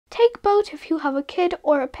Take boat if you have a kid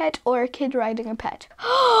or a pet or a kid riding a pet.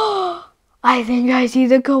 I think I see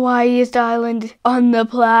the kawaiiest island on the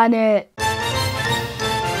planet.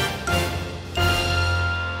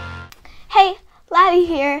 Hey, Lada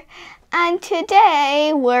here, and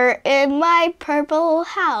today we're in my purple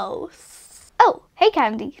house. Oh, hey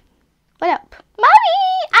Candy. What up? Mommy,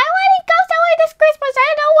 I want to go somewhere this Christmas.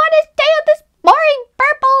 I don't want to stay at this boring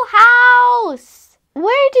purple house.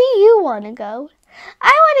 Where do you want to go?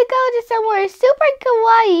 I want to go to somewhere super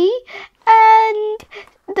kawaii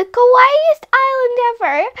and the kawaiiest island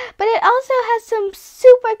ever, but it also has some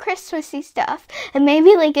super Christmassy stuff. And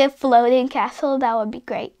maybe like a floating castle, that would be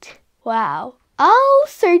great. Wow. I'll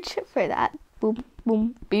search for that. Boom,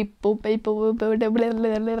 boom, beep, boop, beep, boop,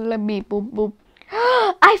 boop, beep, boop, boop.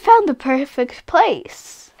 I found the perfect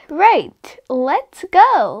place. Right, let's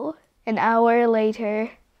go. An hour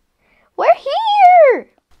later. We're here!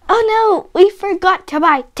 Oh no, we forgot to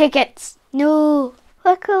buy tickets. No.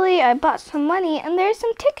 Luckily, I bought some money and there's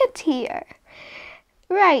some tickets here.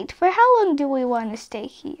 Right, for how long do we want to stay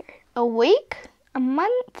here? A week? A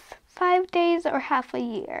month? 5 days? Or half a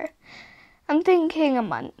year? I'm thinking a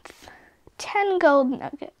month. 10 gold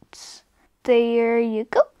nuggets. There you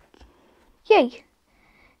go. Yay.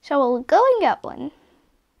 So we'll go and get one.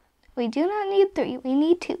 We do not need 3, we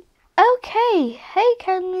need 2. Okay, hey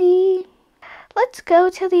Candy. Let's go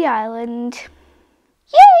to the island.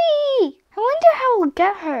 Yay! I wonder how we'll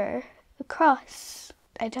get her across.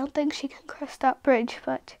 I don't think she can cross that bridge,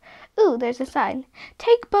 but... Ooh, there's a sign.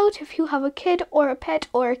 Take boat if you have a kid or a pet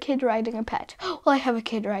or a kid riding a pet. Well, I have a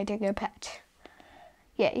kid riding a pet.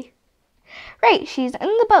 Yay. Right, she's in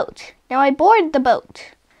the boat. Now I board the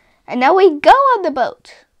boat. And now we go on the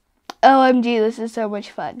boat. OMG, this is so much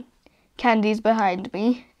fun. Candy's behind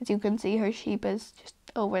me. As you can see, her sheep is just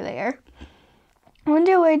over there. I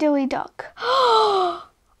wonder where do we dock?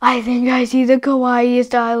 I think I see the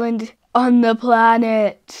kawaiiest island on the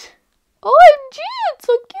planet. OMG, it's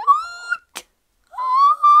so cute.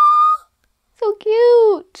 Oh, so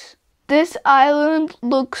cute. This island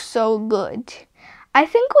looks so good. I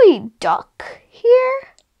think we dock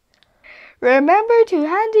here. Remember to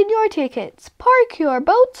hand in your tickets. Park your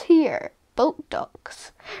boats here. Boat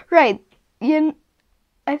docks. Right.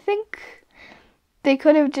 I think they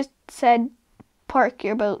could have just said park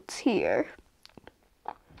your boats here.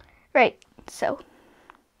 Right. So,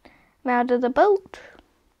 I'm out of the boat.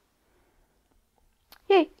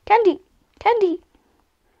 Yay. Candy. Candy.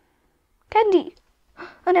 Candy.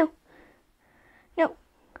 Oh no. No.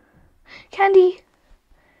 Candy.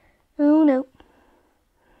 Oh no.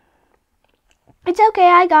 It's okay,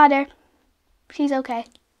 I got her. She's okay.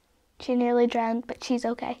 She nearly drowned, but she's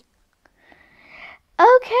okay.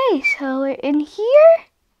 Okay, so we're in here.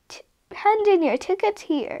 Hand in your tickets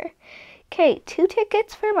here. Okay, 2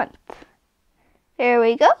 tickets per month. There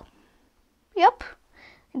we go. Yep.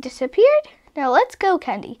 It disappeared. Now let's go,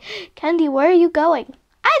 Candy. Candy, where are you going?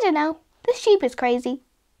 I don't know. This sheep is crazy.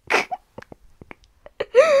 Do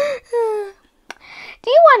you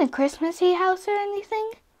want a Christmassy house or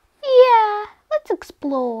anything? Yeah, let's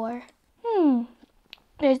explore.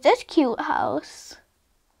 There's this cute house.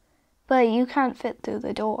 But you can't fit through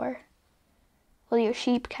the door. Well, your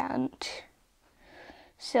sheep can't.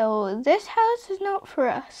 So this house is not for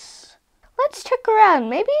us. Let's check around.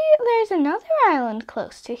 Maybe there's another island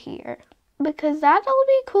close to here. Because that'll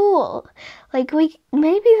be cool. Like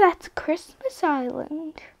maybe that's Christmas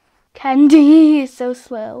Island. Candy is so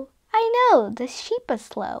slow. I know, the sheep is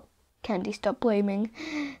slow. Candy, stop blaming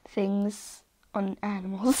things on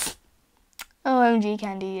animals. OMG,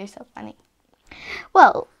 Candy, you're so funny.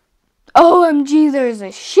 Well, OMG, there's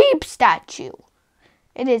a sheep statue.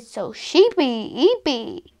 It is so sheepy.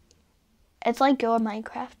 It's like your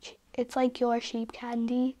Minecraft. It's like your sheep,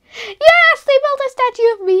 Candy. Yes, they built a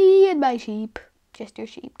statue of me and my sheep. Just your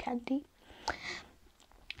sheep, Candy.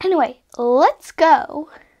 Anyway, let's go.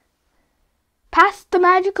 Past the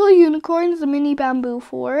magical unicorns, the mini bamboo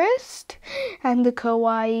forest, and the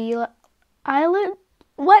kawaii island.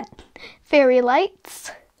 What? Fairy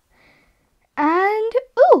lights. And,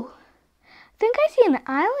 ooh, I think I see an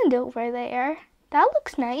island over there. That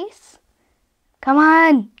looks nice. Come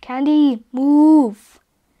on, Candy, move.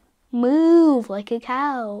 Move like a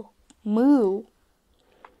cow. Moo.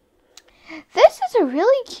 This is a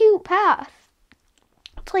really cute path.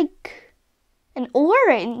 It's like an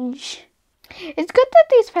orange. It's good that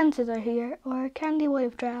these fences are here, or Candy would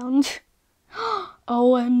have drowned.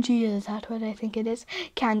 OMG, is that what I think it is?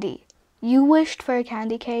 Candy, you wished for a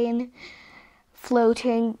candy cane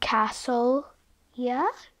floating castle, yeah?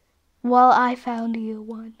 Well, I found you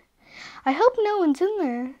one. I hope no one's in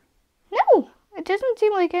there. No, It doesn't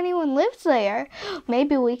seem like anyone lives there.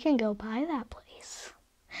 Maybe we can go by that place.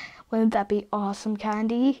 Wouldn't that be awesome,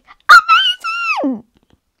 Candy? Amazing!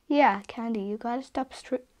 Yeah, Candy, you gotta stop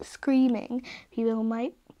screaming.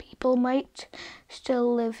 People might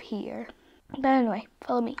still live here. But anyway,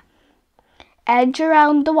 follow me. Edge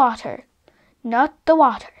around the water, not the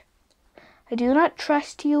water. I do not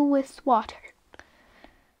trust you with water.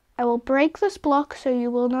 I will break this block so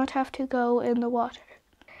you will not have to go in the water.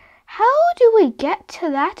 How do we get to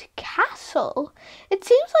that castle? It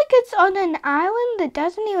seems like it's on an island that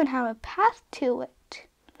doesn't even have a path to it.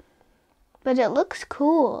 But it looks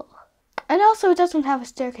cool. And also it doesn't have a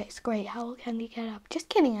staircase. Great, how can we get up? Just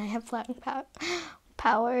kidding, I have flying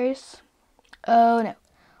powers. Oh no.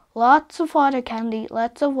 Lots of water, Candy.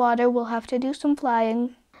 Lots of water. We'll have to do some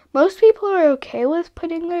flying. Most people are okay with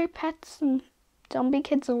putting their pets and zombie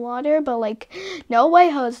kids in water, but like, no way,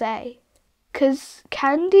 Jose. Because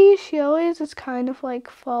Candy, she always is kind of like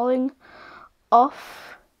falling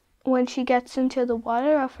off when she gets into the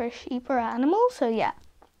water off her sheep or animal, so yeah.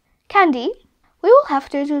 Candy, we will have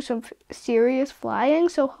to do some serious flying,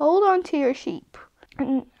 so hold on to your sheep.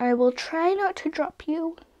 And I will try not to drop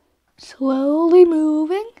you. Slowly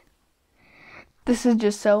moving. This is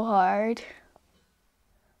just so hard.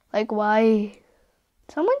 Like, why?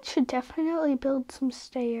 Someone should definitely build some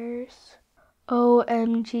stairs.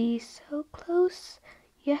 OMG, so close.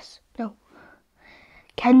 Yes, no.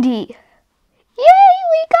 Candy. Yay,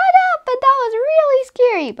 we got up, and that was really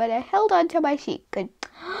scary, but I held on to my sheep. Good.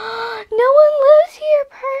 No one lives here.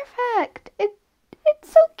 Perfect.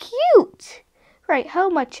 It's so cute. Right, how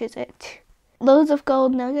much is it? Loads of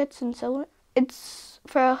gold nuggets and so on. It's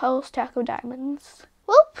for a whole stack of diamonds.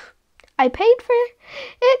 Whoop. I paid for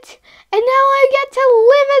it, and now I get to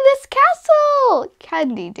live in this castle.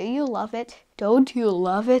 Candy, do you love it? Don't you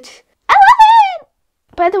love it? I love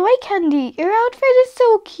it! By the way, Candy, your outfit is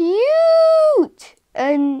so cute.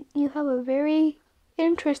 And you have a very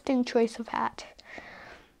interesting choice of hat.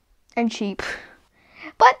 And sheep.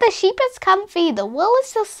 But the sheep is comfy. The wool is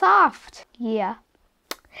so soft. Yeah.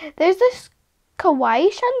 There's this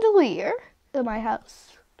kawaii chandelier in my house.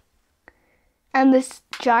 And this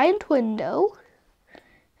giant window.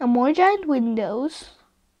 And more giant windows.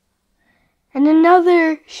 And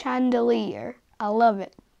another chandelier. I love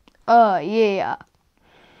it. Oh, yeah.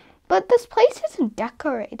 But this place isn't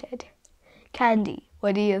decorated. Candy,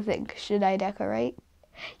 what do you think? Should I decorate?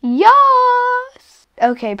 Yes!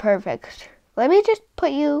 Okay, perfect. Let me just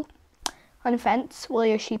put you on a fence. Well,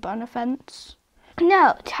 your sheep on a fence.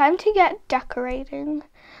 Now, time to get decorating.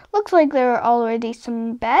 Looks like there are already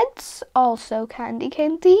some beds, also candy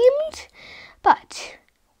cane themed. But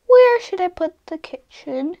where should I put the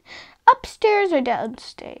kitchen? Upstairs or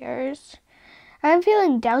downstairs? I'm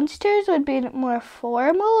feeling downstairs would be more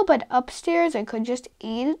formal, but upstairs I could just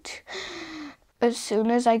eat as soon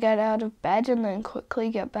as I get out of bed and then quickly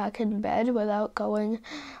get back in bed without going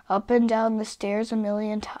up and down the stairs a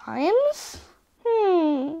million times.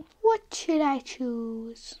 What should I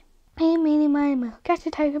choose? Eeny, meeny, mo. Got to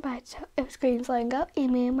talk about so if screens line up,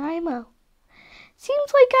 eeny, meeny, mo.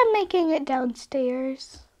 Seems like I'm making it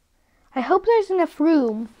downstairs. I hope there's enough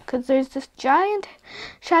room, because there's this giant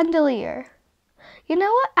chandelier. You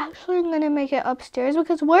know what? Actually, I'm going to make it upstairs,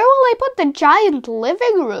 because where will I put the giant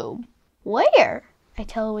living room? Where? I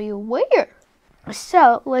tell you where.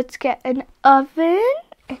 So, let's get an oven,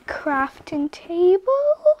 a crafting table,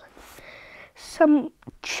 some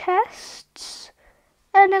chests,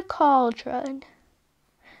 and a cauldron.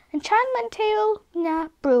 Enchantment table? Nah.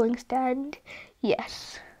 Brewing stand?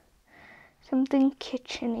 Yes. Something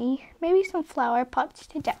kitchen-y. Maybe some flower pots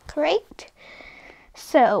to decorate.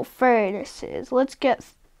 So, furnaces. Let's get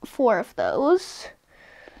 4 of those.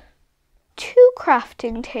 2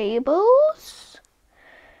 crafting tables.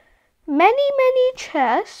 Many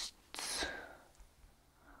chests.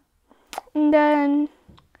 And then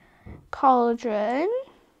cauldron.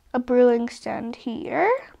 A brewing stand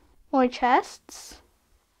here. More chests.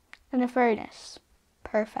 And a furnace.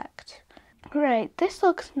 Perfect. Right, this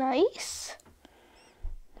looks nice.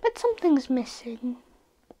 But something's missing.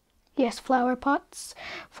 Yes, flower pots.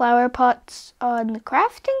 Flower pots on the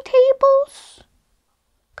crafting tables.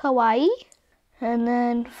 Kawaii. And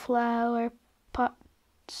then flower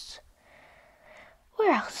pots.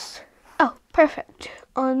 Where else? Oh, perfect.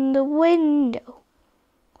 On the window.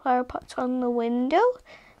 Flower pots on the window.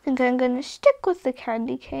 I think I'm going to stick with the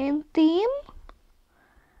candy cane theme.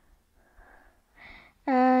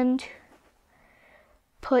 And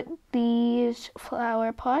put these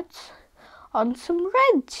flower pots on some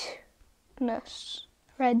redness.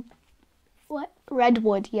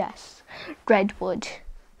 Redwood, yes. Redwood.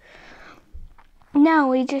 Now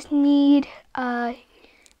we just need a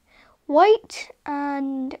white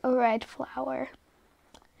and a red flower.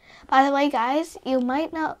 By the way, guys, you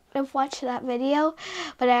might not have watched that video,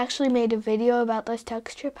 but I actually made a video about this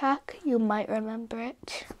texture pack. You might remember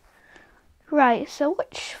it. Right, so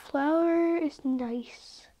which flower is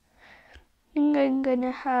nice? I think I'm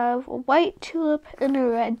gonna have a white tulip and a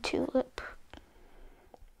red tulip.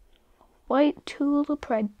 White tulip,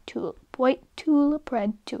 red tulip. White tulip,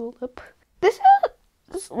 red tulip. This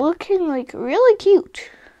is looking like really cute.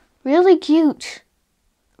 Really cute.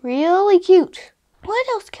 Really cute. What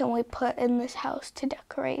else can we put in this house to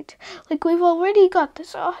decorate? Like, we've already got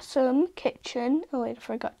this awesome kitchen. Oh wait, I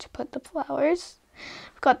forgot to put the flowers.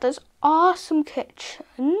 We've got this awesome kitchen,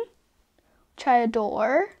 which I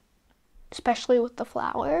adore, especially with the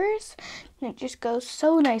flowers. And it just goes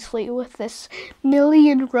so nicely with this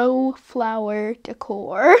million row flower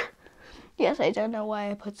decor. Yes, I don't know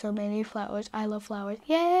why I put so many flowers. I love flowers.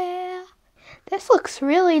 Yeah! This looks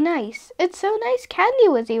really nice. It's so nice. Candy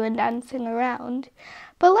was even dancing around.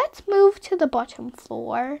 But let's move to the bottom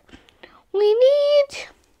floor. We need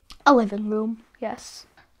a living room. Yes.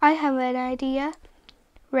 I have an idea.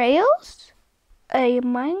 Rails, a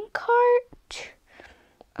minecart,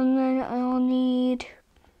 and then I'll need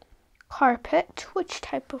carpet. Which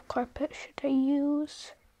type of carpet should I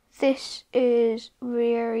use? This is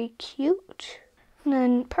very cute. And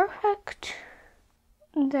then perfect.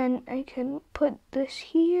 Then I can put this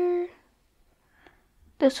here.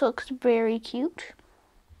 This looks very cute.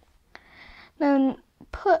 Then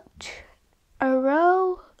put a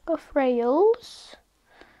row of rails.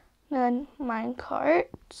 Then mine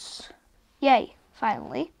carts. Yay,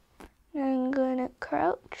 finally. I'm gonna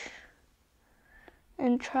crouch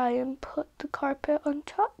and try and put the carpet on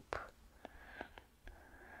top.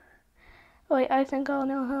 Wait, I think I'll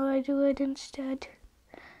know how I do it instead.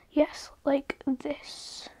 Yes, like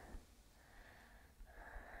this.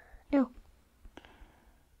 No.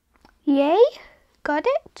 Yay, got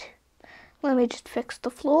it. Let me just fix the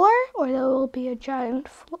floor, or there will be a giant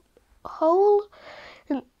hole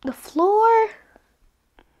in the floor.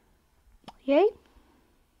 Yay.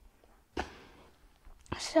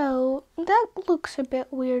 So that looks a bit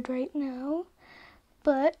weird right now,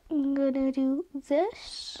 but I'm gonna do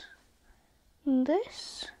this and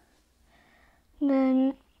this.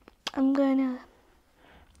 Then I'm gonna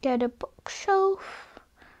get a bookshelf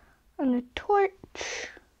and a torch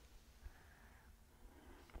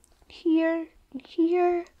here and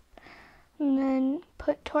here, and then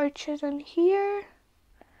put torches in here,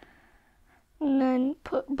 and then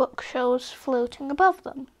put bookshelves floating above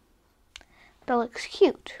them. That looks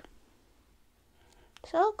cute.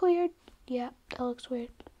 Does that look weird? Yeah, that looks weird.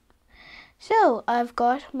 So I've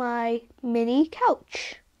got my mini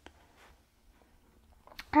couch.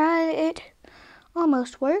 And it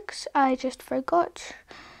almost works. I just forgot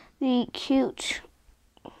the cute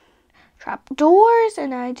trapdoors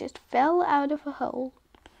and I just fell out of a hole.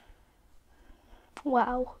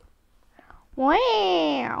 Wow.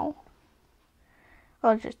 Wow.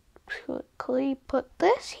 I'll just quickly put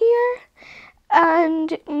this here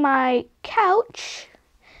and my couch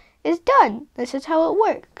is done. This is how it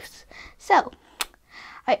works. So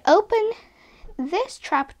I open this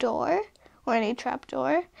trapdoor, or any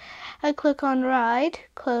trapdoor. I click on ride,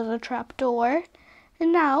 close the trapdoor,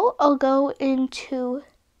 and now I'll go into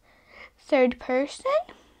third person,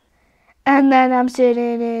 and then I'm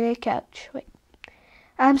sitting in a couch. Wait,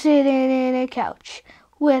 I'm sitting in a couch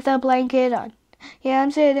with a blanket on. Yeah,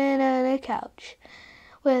 I'm sitting in a couch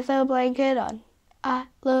with a blanket on. I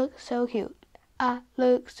look so cute. I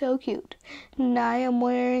look so cute. And I am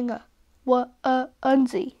wearing a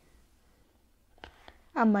onesie.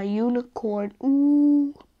 I'm a unicorn.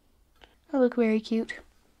 Ooh. I look very cute.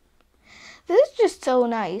 This is just so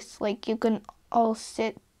nice. Like, you can all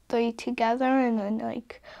sit three together and then,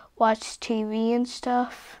 like, watch TV and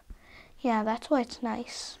stuff. Yeah, that's why it's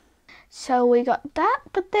nice. So we got that,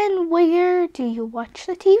 but then where do you watch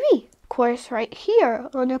the TV? Of course, right here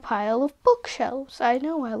on a pile of bookshelves. I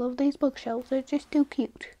know, I love these bookshelves. They're just too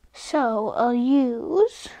cute. So I'll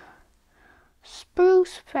use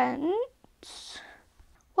spruce fence.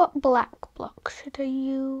 What black block should I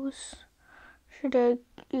use? Should I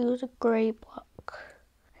use a gray block?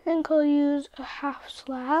 I think I'll use a half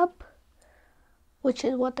slab, which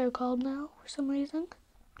is what they're called now for some reason.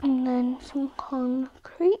 And then some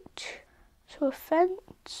concrete. So a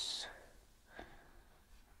fence.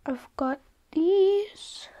 I've got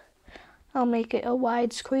these. I'll make it a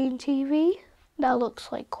widescreen TV. That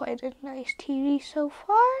looks like quite a nice TV so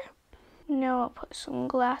far. Now I'll put some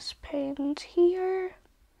glass panes here.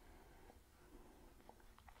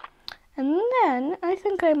 And then I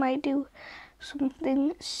think I might do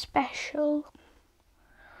something special.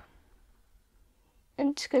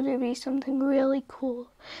 It's going to be something really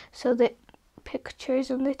cool so that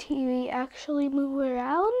pictures on the TV actually move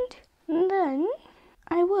around. And then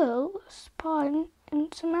I will spawn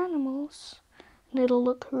in some animals. And it'll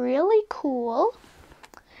look really cool.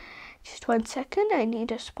 Just 1 second, I need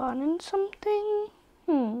to spawn in something.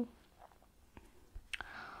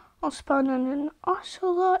 I'll spawn in an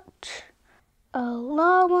ocelot, a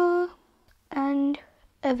llama, and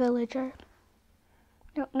a villager.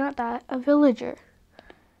 No, not that, a villager.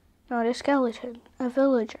 Not a skeleton, a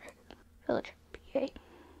villager. Villager, yay.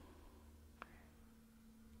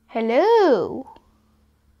 Hello.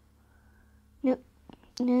 No.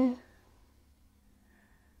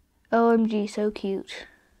 OMG, so cute.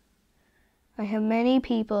 I have many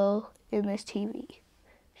people in this TV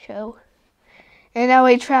show. And now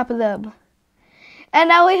we trap them. And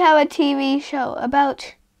now we have a TV show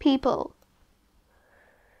about people.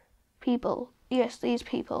 People. Yes, these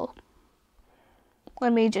people.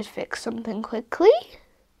 Let me just fix something quickly.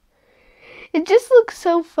 It just looks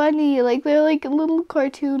so funny. Like they're like little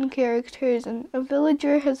cartoon characters and a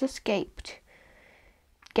villager has escaped.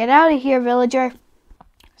 Get out of here, villager.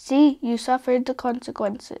 See, you suffered the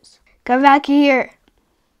consequences. Come back here.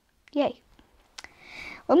 Yay.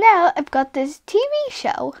 Well, now I've got this TV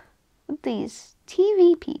show with these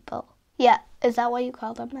TV people. Yeah, is that what you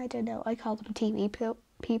call them? I don't know. I call them TV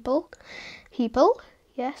people. People,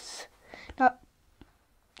 yes.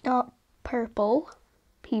 Not purple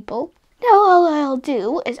people. Now all I'll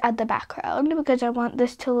do is add the background because I want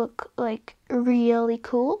this to look like really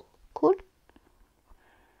cool. Cool.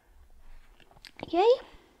 Yay.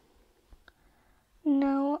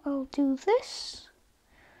 Now I'll do this.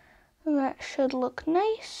 That should look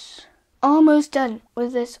nice. Almost done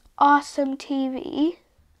with this awesome TV.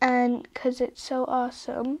 And because it's so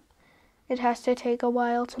awesome, it has to take a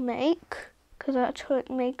while to make. Because that's what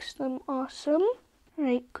makes them awesome.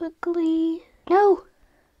 Right, quickly. No!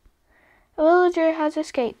 A villager has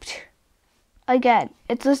escaped. Again,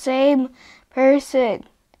 it's the same person.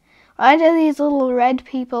 Why do these little red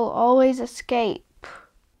people always escape?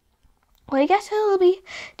 Well, I guess it'll be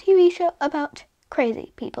a TV show about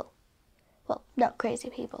crazy people. Well, not crazy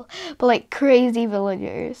people, but like crazy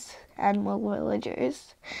villagers, animal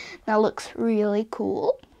villagers. That looks really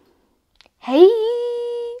cool. Hey!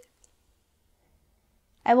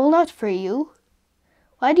 I will not free you.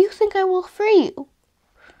 Why do you think I will free you?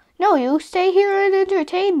 No, you stay here and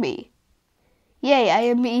entertain me. Yay, I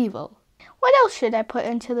am evil. What else should I put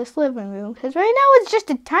into this living room? Because right now it's just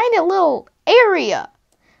a tiny little area.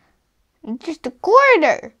 Just a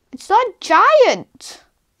corner. It's not giant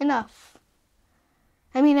enough.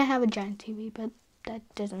 I mean, I have a giant TV, but that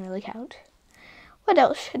doesn't really count. What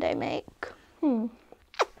else should I make?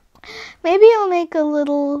 Maybe I'll make a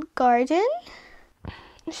little garden.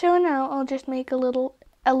 So now I'll just make a little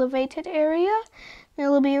elevated area. And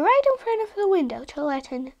it'll be right in front of the window to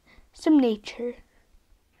let in some nature.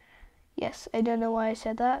 Yes, I don't know why I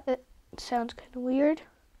said that. It sounds kind of weird.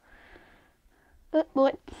 But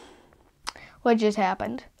what? What just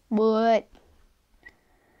happened? What?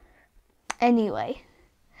 Anyway,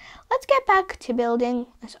 let's get back to building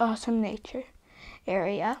this awesome nature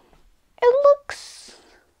area. It looks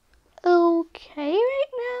okay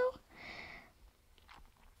right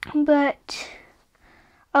now, but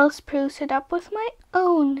I'll spruce it up with my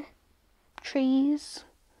own trees.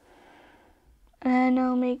 And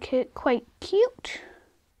I'll make it quite cute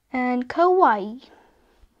and kawaii.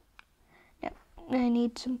 I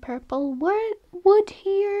need some purple wood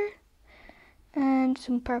here and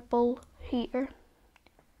some purple here.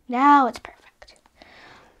 Now it's perfect.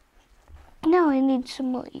 Now I need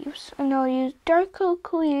some leaves, and I'll use dark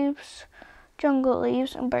oak leaves, jungle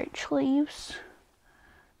leaves, and birch leaves.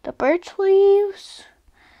 The birch leaves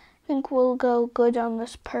I think will go good on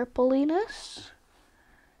this purpliness.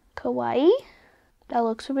 Kawaii. That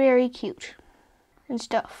looks very cute and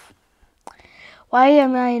stuff. Why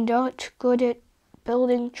am I not good at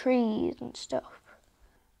building trees and stuff?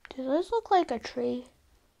 Does this look like a tree?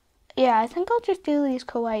 Yeah, I think I'll just do these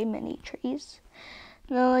kawaii mini trees.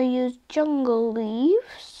 Now I use jungle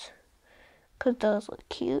leaves, because those look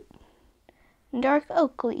cute. And dark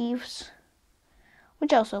oak leaves,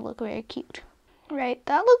 which also look very cute. Right,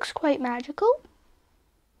 that looks quite magical.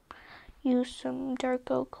 Use some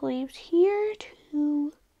dark oak leaves here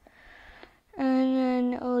too. And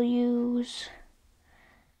then I'll use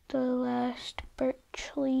the last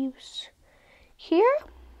birch leaves here.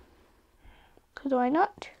 Because why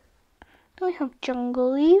not? Then we have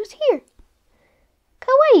jungle leaves here.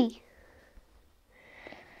 Kawaii!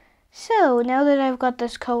 So now that I've got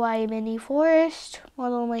this kawaii mini forest,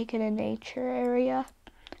 what I'll make it a nature area.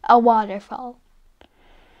 A waterfall.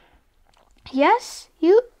 Yes,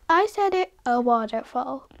 I said it, a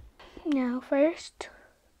waterfall. Now first,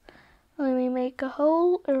 let me make a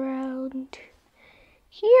hole around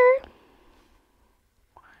here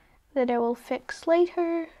that I will fix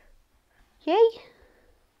later. Yay!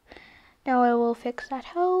 Now I will fix that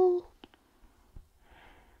hole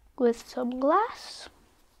with some glass.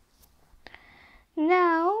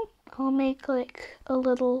 Now I'll make like a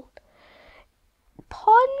little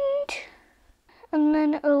pond and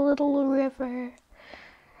then a little river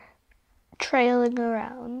trailing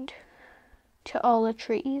around to all the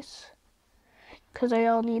trees because they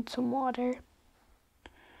all need some water.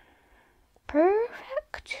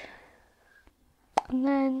 Perfect. And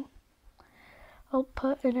then I'll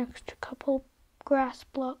put an extra couple grass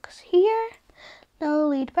blocks here. Now I'll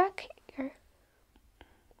lead back here,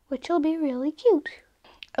 which will be really cute.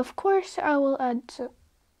 Of course, I will add some.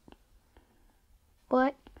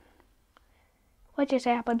 What just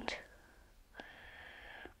happened?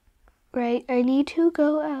 Right, I need to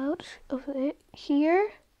go out of it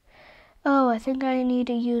here. Oh, I think I need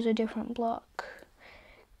to use a different block.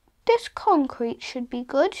 This concrete should be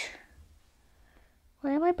good.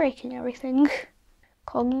 Why am I breaking everything?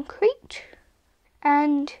 Concrete.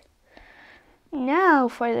 And now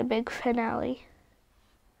for the big finale.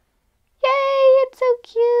 Yay, it's so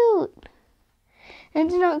cute. And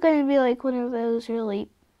it's not going to be like one of those really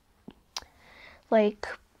like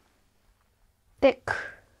thick,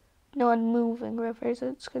 non-moving rivers.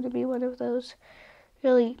 It's going to be one of those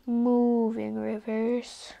really moving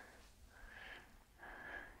rivers.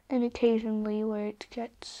 And occasionally where it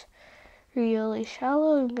gets really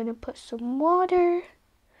shallow, I'm going to put some water.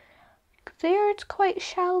 There it's quite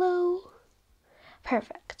shallow.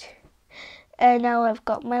 Perfect. And now I've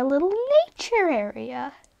got my little nature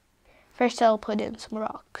area. First I'll put in some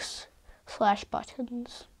rocks /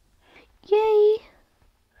 buttons. Yay!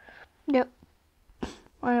 Nope.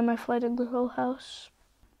 Why am I flooding the whole house?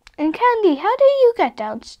 And Candy, how do you get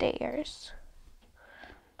downstairs?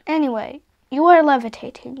 Anyway, you are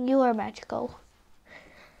levitating. You are magical.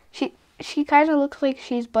 She kind of looks like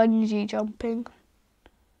she's bungee jumping.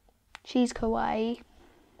 She's kawaii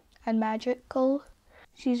and magical.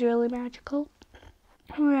 She's really magical.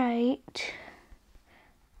 Right.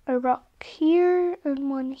 A rock here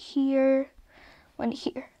and one here, one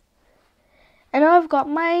here. And now I've got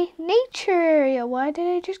my nature area. Why did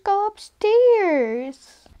I just go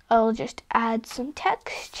upstairs? I'll just add some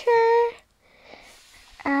texture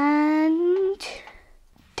and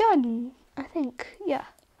done, I think. Yeah,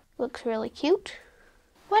 looks really cute.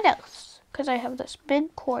 What else? Because I have this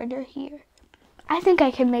big corner here. I think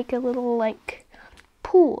I can make a little like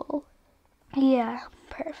pool. Yeah,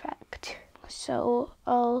 perfect. So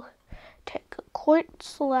I'll take a quartz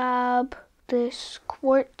slab, this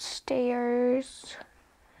quartz stairs,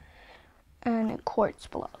 and a quartz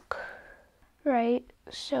block. Right,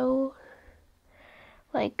 so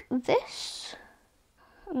like this.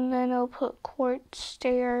 And then I'll put quartz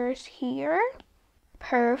stairs here.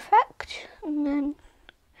 Perfect. And then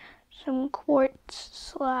some quartz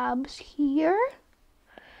slabs here.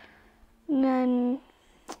 And then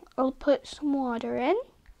I'll put some water in,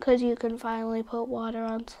 because you can finally put water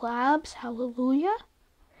on slabs. Hallelujah.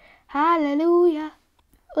 Hallelujah.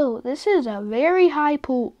 Oh, this is a very high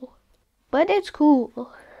pool, but it's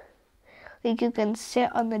cool. Like you can sit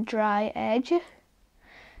on the dry edge. You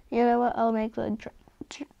know what? I'll make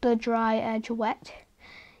the dry edge wet.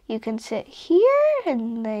 You can sit here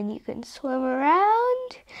and then you can swim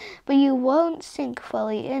around, but you won't sink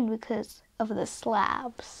fully in because of the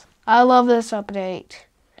slabs. I love this update.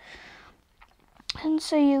 And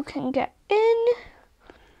so you can get in.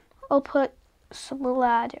 I'll put some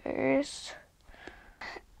ladders.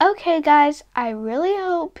 Okay guys, I really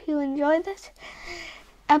hope you enjoyed this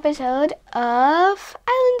episode of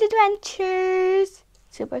Island Adventures.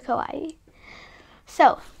 Super kawaii.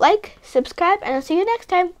 So, like, subscribe, and I'll see you next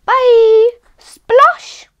time. Bye!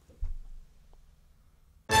 Splosh!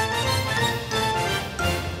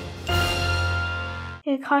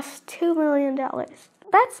 It costs $2 million.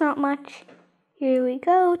 That's not much. Here we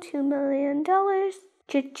go, $2 million.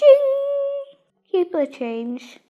 Cha-ching! Keep the change.